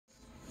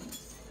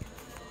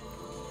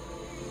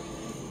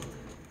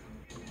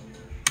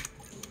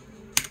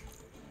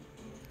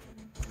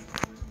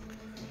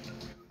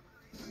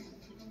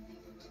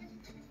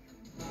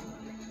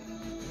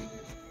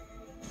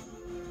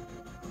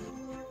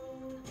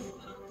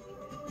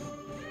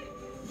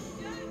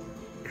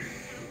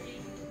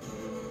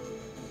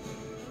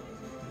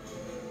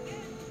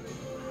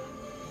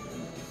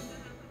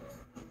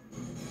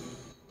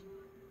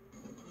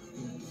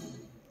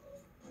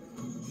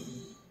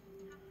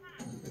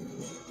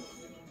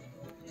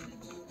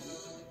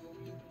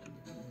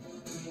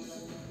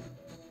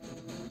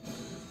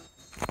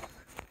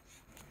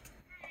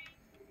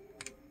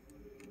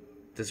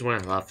This is when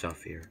I left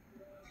off here.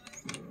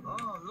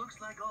 Oh,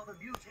 looks like all the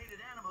mutated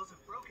animals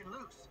have broken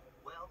loose.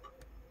 Well,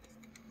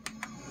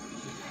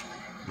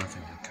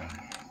 Nothing good kind.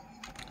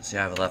 See,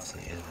 I have a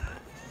lefty in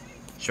that.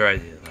 Sure, I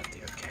did a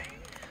lefty. Okay.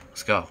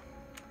 Let's go.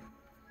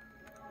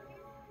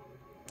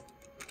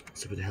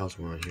 Let's see what the hell's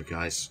going on here,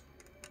 guys.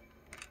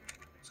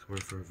 Let's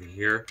come over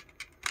here.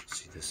 Let's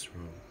see this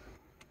room.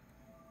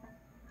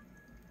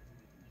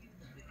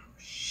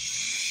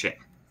 Shit.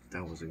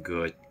 That wasn't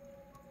good.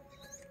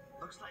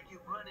 looks like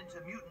you've run into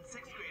mutant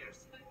 6th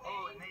graders.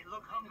 Oh, and they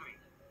look hungry.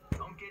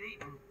 Don't get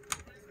eaten.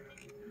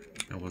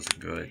 That wasn't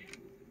good.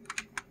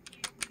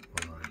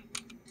 Hold on.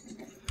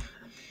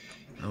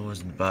 That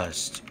wasn't the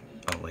best.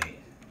 Oh, wait.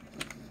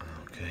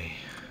 Okay.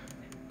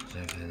 Is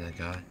that everything I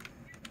got?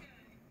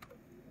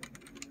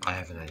 I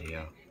have an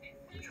idea.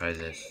 Let me try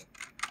this.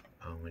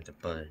 Oh, with the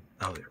button.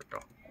 Oh, there we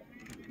go.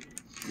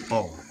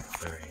 Oh,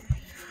 alright.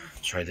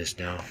 Let's try this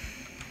now.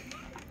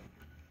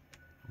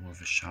 More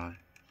of a shot.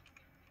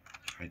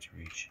 Try to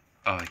reach.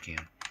 Oh, I can't.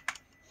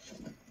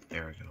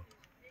 There we go.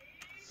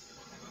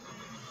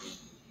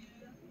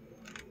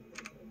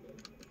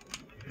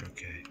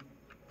 Okay.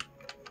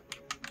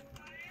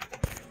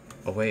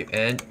 Oh, wait,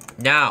 and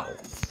now!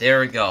 There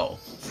we go.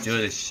 Let's do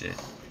this shit.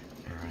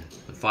 Alright,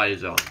 the fight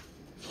is on.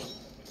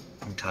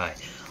 Okay,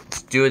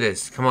 let's do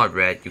this. Come on,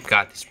 Red. You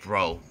got this,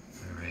 bro.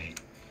 Alright.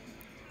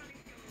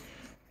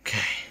 Okay.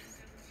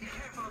 Be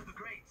careful of the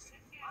grates.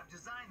 I've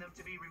designed them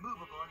to be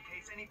removable in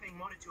case anything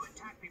wanted to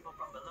attack people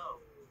from below.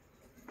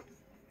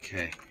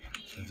 Okay,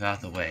 so it's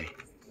out of the way.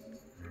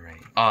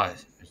 Alright. Ah,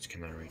 it's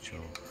cannot reach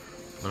over.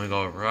 Let me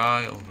go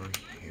right over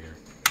here.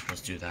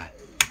 Let's do that.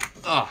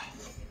 Ah.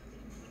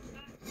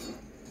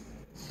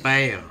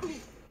 Bam.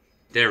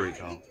 There we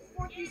go.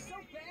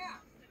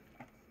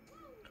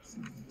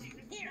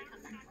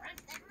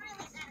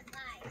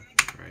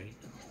 Right.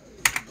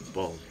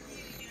 Boom.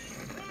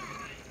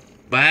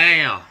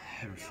 Bam.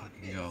 There we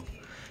fucking go.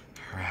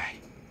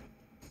 Alright.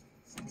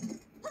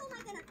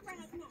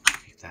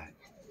 Take that.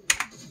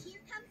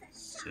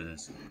 Let's do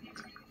this.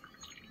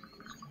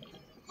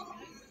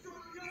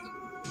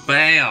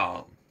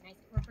 Bam.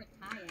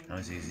 That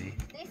was easy.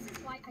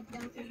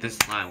 This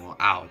line will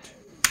out.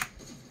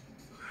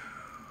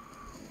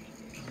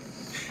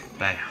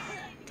 Bam.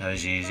 That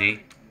was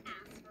easy.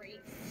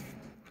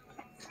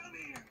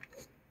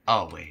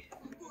 Oh, wait.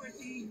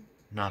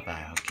 Not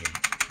bad, okay.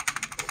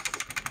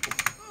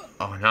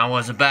 Oh, that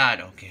wasn't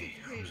bad. Okay,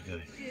 that was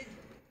good.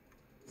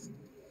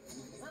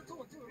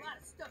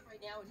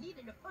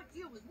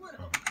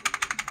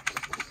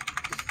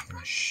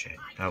 Oh, shit.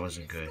 That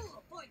wasn't good.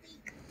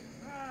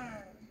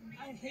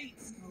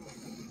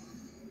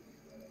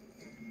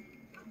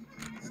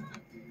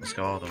 Let's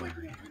go all the way.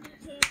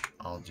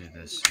 I'll do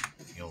this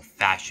the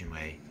old-fashioned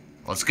way.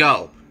 Let's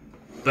go!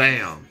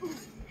 Bam!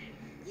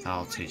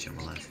 I'll teach him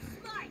a lesson.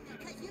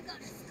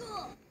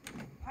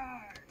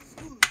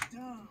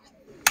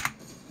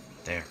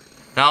 There.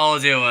 That'll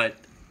do it!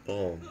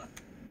 Boom.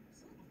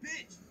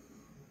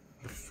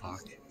 The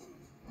fuck?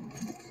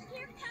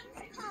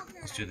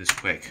 Let's do this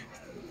quick.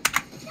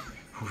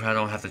 I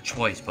don't have the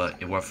choice, but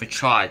it worth a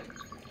shot.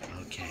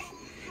 Okay.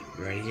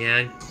 Ready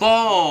and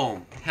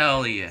boom!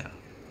 Hell yeah.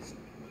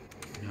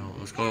 No,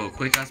 let's go as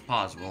quick as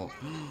possible.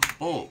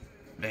 Oh,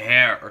 the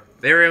hair.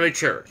 Very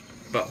mature.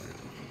 But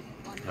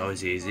that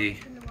was easy.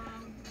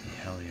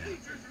 Hell yeah.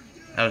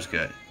 That was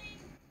good.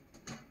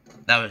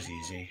 That was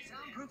easy.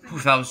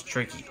 Oof, that was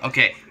tricky.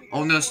 Okay.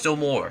 Oh no, still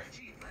more.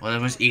 Well,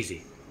 that was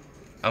easy.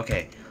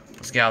 Okay.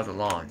 Let's get out of the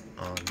lawn.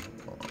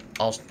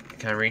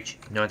 Can I reach?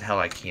 No, the hell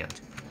I can't.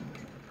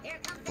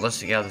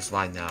 Let's get out of this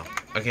line now.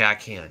 Okay, I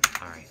can.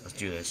 Alright, let's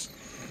do this.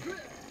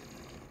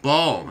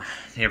 Boom.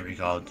 There we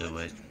go. I'll do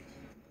it.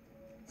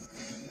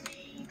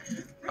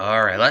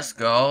 Alright, let's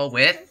go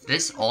with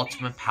this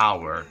ultimate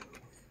power.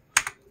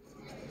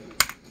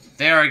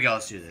 There we go,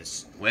 let's do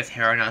this. With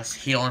Heranos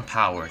healing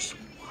powers.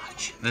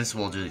 Watch. This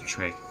will do the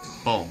trick.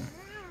 Boom.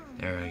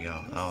 There we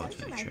go. That'll do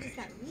the trick.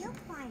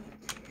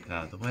 Get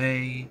out of the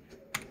way.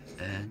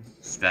 And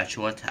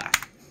special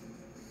attack.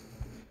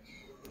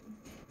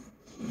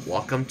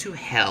 Welcome to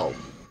hell,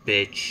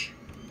 bitch.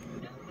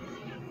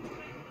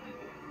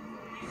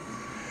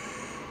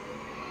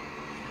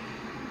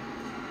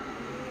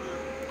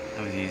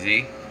 That was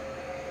easy.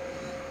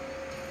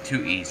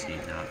 Too easy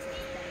enough.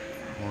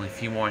 Only a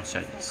few more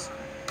seconds.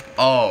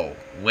 Oh,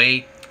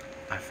 wait.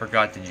 I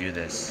forgot to do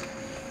this.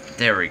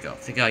 There we go. I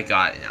think I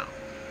got it now.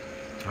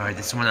 Alright,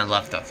 this is one I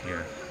left off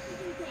here.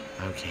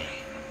 Okay,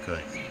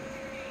 good.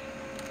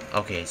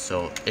 Okay,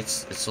 so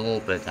it's a little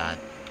bit that.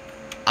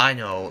 I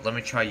know. Let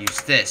me try to use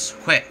this.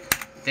 Quick.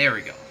 There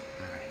we go.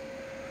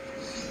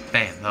 Alright.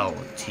 Bam. That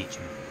will teach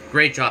me.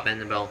 Great job,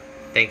 Annabelle.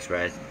 Thanks,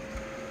 Red.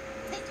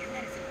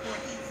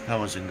 That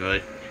wasn't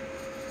good.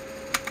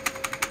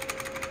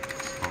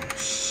 Oh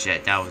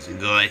shit, that wasn't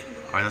good.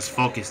 Alright, let's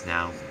focus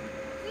now.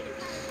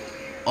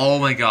 Oh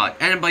my god.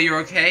 Annabelle, you're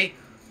okay?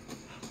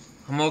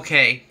 I'm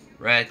okay.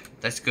 Red,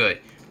 that's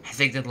good. I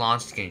think the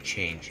launch is gonna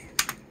change.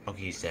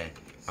 Okay, he's dead.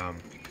 Can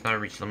I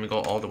reach? Let me go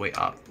all the way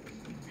up.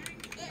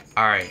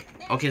 Alright.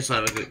 Okay,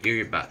 Slime, do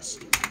your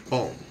best.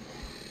 Boom.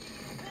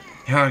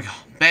 Here we go.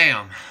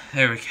 Bam.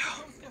 There we go.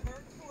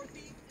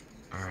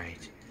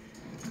 Alright.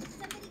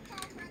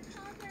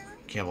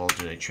 Okay, we'll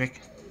do the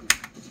trick.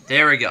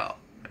 There we go.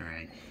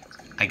 Alright.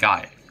 I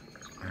got it.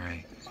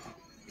 Alright.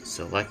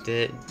 Select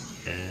it.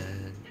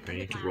 And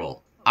ready to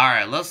roll.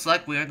 Alright, let's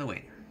select we are the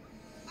winner.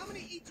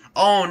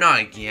 Oh, not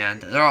again.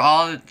 They're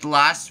all the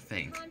last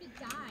thing.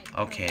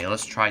 Okay,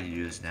 let's try to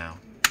do this now.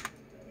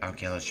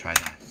 Okay, let's try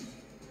that.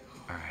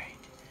 Alright.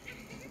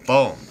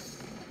 Boom.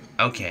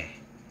 Okay.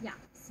 Yeah,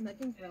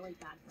 smoking's really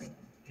bad for you.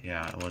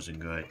 Yeah, it wasn't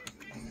good.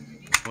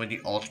 With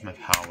the ultimate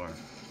power.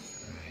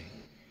 Alright.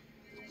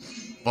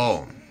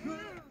 Boom.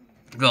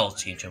 We'll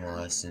teach him a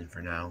lesson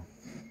for now.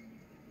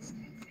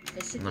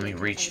 Let me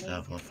reach the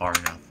level far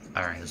enough.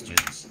 Alright, let's do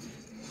this.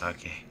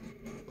 Okay.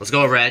 Let's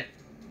go, Red.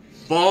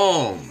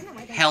 Boom!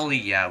 Hell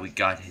yeah, we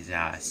got his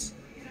ass.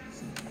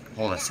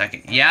 Hold a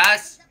second.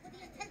 Yes!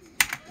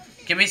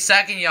 Give me a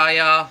second,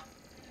 Yaya.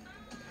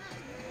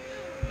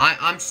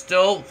 I'm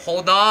still...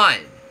 Hold on.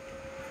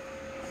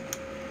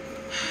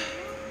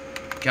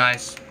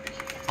 Guys,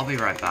 I'll be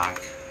right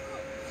back.